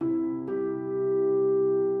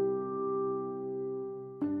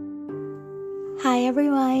Hi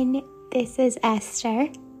everyone, this is Esther.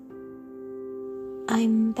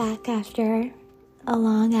 I'm back after a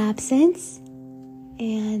long absence,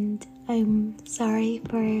 and I'm sorry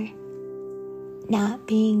for not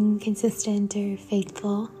being consistent or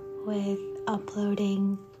faithful with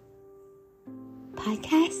uploading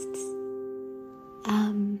podcasts.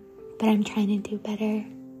 But I'm trying to do better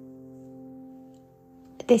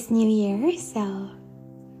this new year, so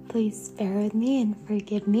please bear with me and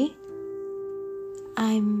forgive me.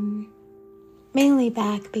 I'm mainly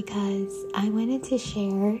back because I wanted to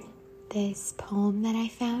share this poem that I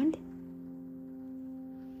found.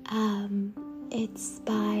 It's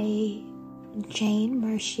by Jane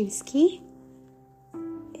Marszewski,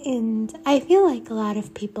 and I feel like a lot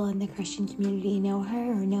of people in the Christian community know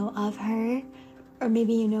her or know of her, or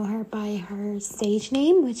maybe you know her by her stage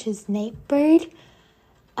name, which is Nightbird.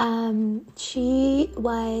 She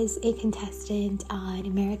was a contestant on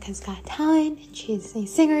America's Got Talent. She's a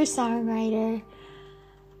singer-songwriter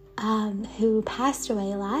who passed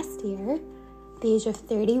away last year at the age of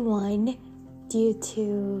 31 due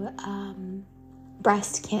to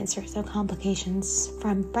breast cancer, so complications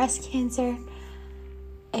from breast cancer.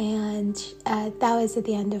 And that was at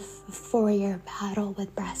the end of a 4-year battle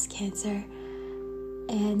with breast cancer.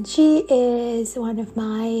 And she is one of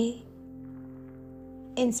my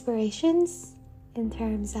inspirations in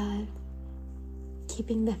terms of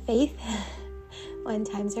keeping the faith when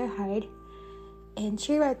times are hard. And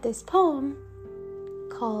she wrote this poem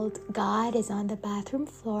called God is on the Bathroom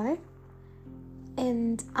Floor.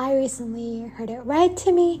 And I recently heard it read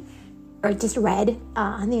to me, or just read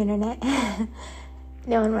on the internet.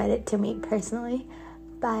 No one read it to me personally,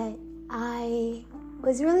 but I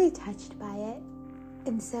was really touched by it.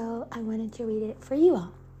 And so I wanted to read it for you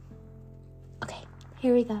all. Okay.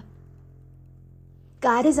 Here we go.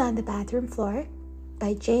 God is on the Bathroom Floor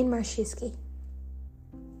by Jane Marszewski.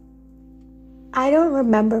 I don't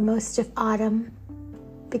remember most of autumn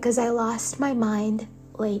because I lost my mind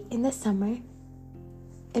late in the summer,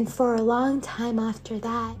 and for a long time after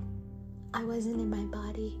that, I wasn't in my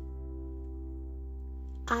body.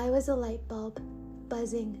 I was a light bulb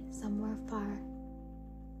buzzing somewhere far.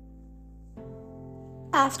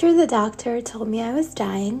 After the doctor told me I was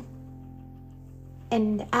dying,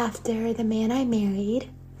 and after the man I married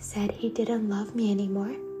said he didn't love me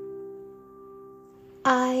anymore,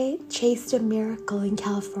 I chased a miracle in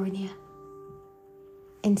California.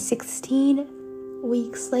 And 16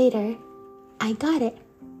 weeks later, I got it.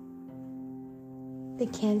 The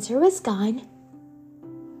cancer was gone,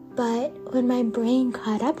 but when my brain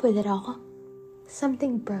caught up with it all,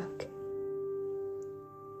 something broke.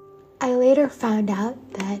 I later found out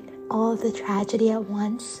that all of the tragedy at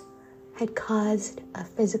once had caused a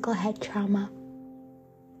physical head trauma,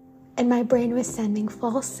 and my brain was sending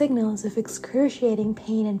false signals of excruciating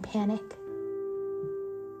pain and panic.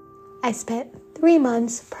 I spent 3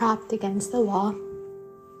 months propped against the wall.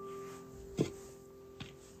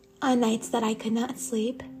 On nights that I could not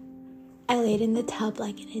sleep, I laid in the tub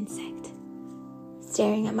like an insect,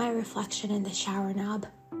 staring at my reflection in the shower knob.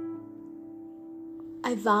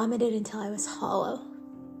 I vomited until I was hollow.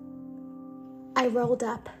 I rolled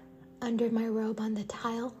up under my robe on the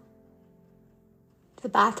tile. The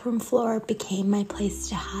bathroom floor became my place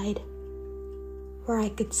to hide, where I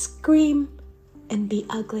could scream and be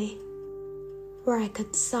ugly, where I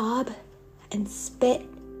could sob and spit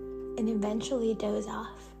and eventually doze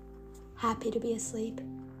off, happy to be asleep,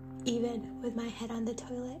 even with my head on the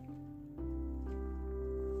toilet.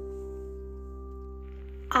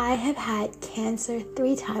 I have had cancer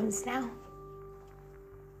 3 times now,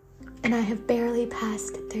 and I have barely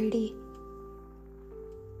passed 30.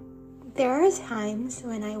 There are times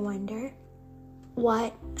when I wonder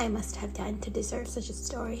what I must have done to deserve such a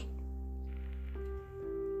story.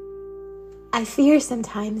 I fear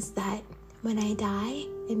sometimes that when I die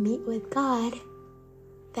and meet with God,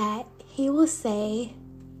 that He will say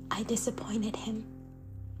I disappointed Him,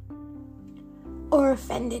 or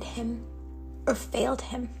offended Him, or failed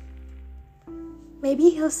Him. Maybe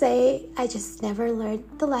He'll say I just never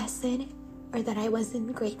learned the lesson, or that I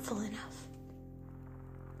wasn't grateful enough.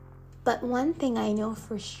 But one thing I know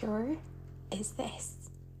for sure is this: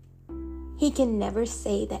 He can never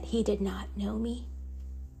say that He did not know me.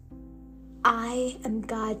 I am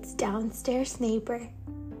God's downstairs neighbor,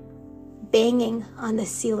 banging on the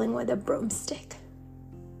ceiling with a broomstick.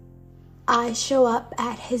 I show up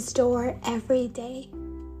at His door every day,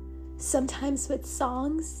 sometimes with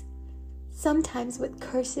songs, sometimes with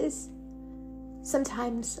curses,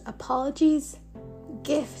 sometimes apologies,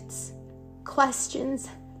 gifts, questions,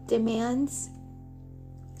 demands,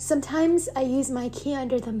 Sometimes I use my key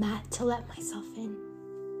under the mat to let myself in.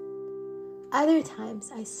 Other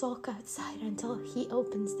times I sulk outside until he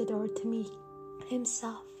opens the door to me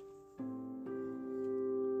himself.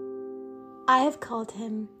 I have called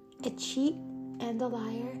him a cheat and a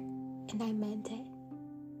liar, and I meant it.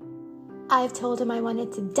 I have told him I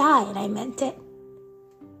wanted to die, and I meant it.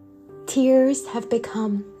 Tears have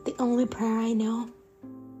become the only prayer I know.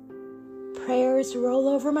 Prayers roll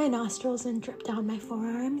over my nostrils and drip down my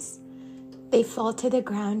forearms. They fall to the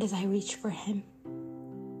ground as I reach for him.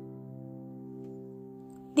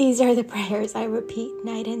 These are the prayers I repeat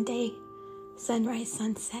night and day, sunrise,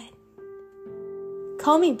 sunset.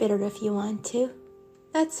 Call me bitter if you want to.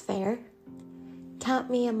 That's fair. Count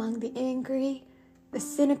me among the angry, the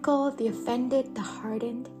cynical, the offended, the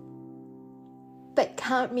hardened. But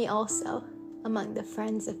count me also among the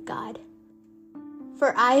friends of God.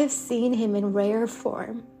 For I have seen him in rare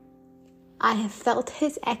form. I have felt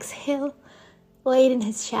his exhale, laid in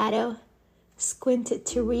his shadow, squinted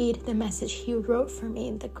to read the message he wrote for me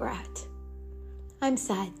in the grout. I'm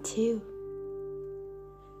sad too.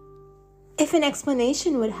 If an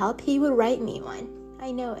explanation would help, he would write me one.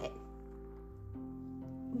 I know it.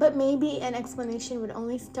 But maybe an explanation would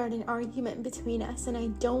only start an argument between us, and I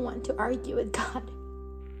don't want to argue with God.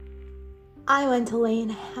 I want to lay in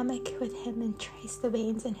a hammock with him and trace the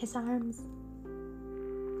veins in his arms.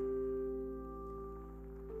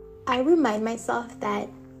 I remind myself that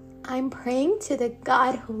I'm praying to the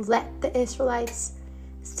God who let the Israelites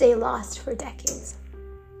stay lost for decades.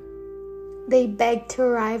 They begged to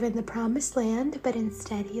arrive in the promised land, but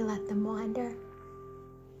instead he let them wander,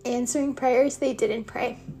 answering prayers they didn't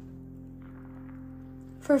pray.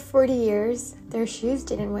 For 40 years, their shoes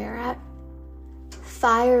didn't wear out.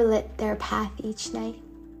 Fire lit their path each night.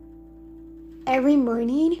 Every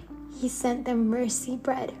morning, he sent them mercy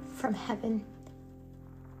bread from heaven.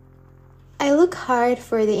 I look hard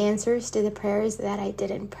for the answers to the prayers that I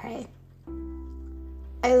didn't pray.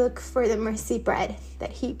 I look for the mercy bread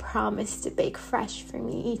that he promised to bake fresh for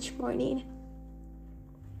me each morning.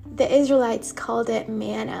 The Israelites called it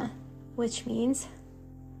manna, which means,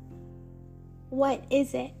 what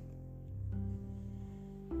is it?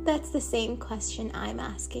 That's the same question I'm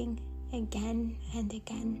asking again and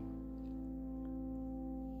again.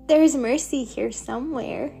 There's mercy here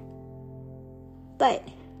somewhere, but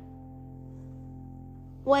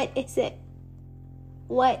what is it?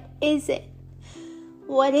 What is it?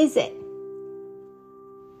 What is it?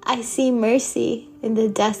 I see mercy in the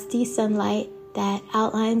dusty sunlight that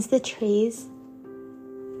outlines the trees,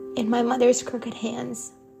 in my mother's crooked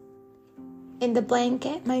hands, in the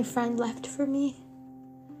blanket my friend left for me,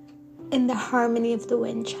 in the harmony of the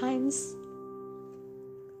wind chimes.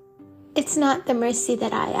 It's not the mercy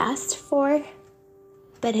that I asked for,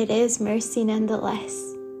 but it is mercy nonetheless.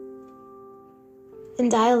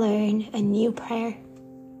 And I learn a new prayer.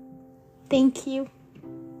 Thank you.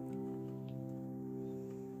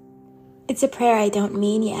 It's a prayer I don't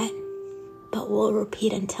mean yet, but will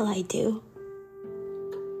repeat until I do.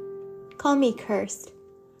 Call me cursed,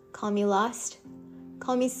 call me lost,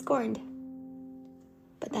 call me scorned.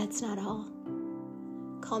 But that's not all.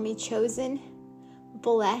 Call me chosen,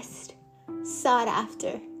 blessed, sought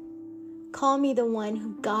after. Call me the one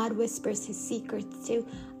who God whispers his secrets to.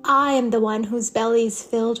 I am the one whose belly is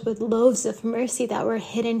filled with loaves of mercy that were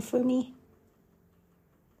hidden for me.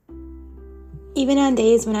 Even on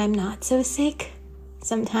days when I'm not so sick,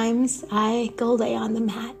 sometimes I go lay on the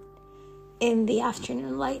mat in the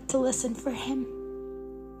afternoon light to listen for him.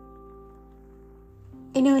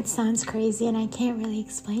 I know it sounds crazy and I can't really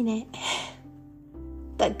explain it,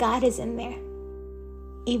 but God is in there,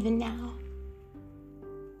 even now.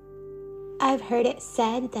 I've heard it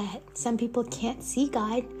said that some people can't see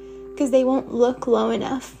God because they won't look low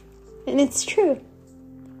enough, and it's true.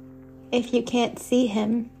 If you can't see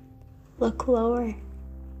him, look lower.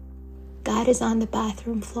 God is on the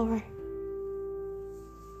bathroom floor.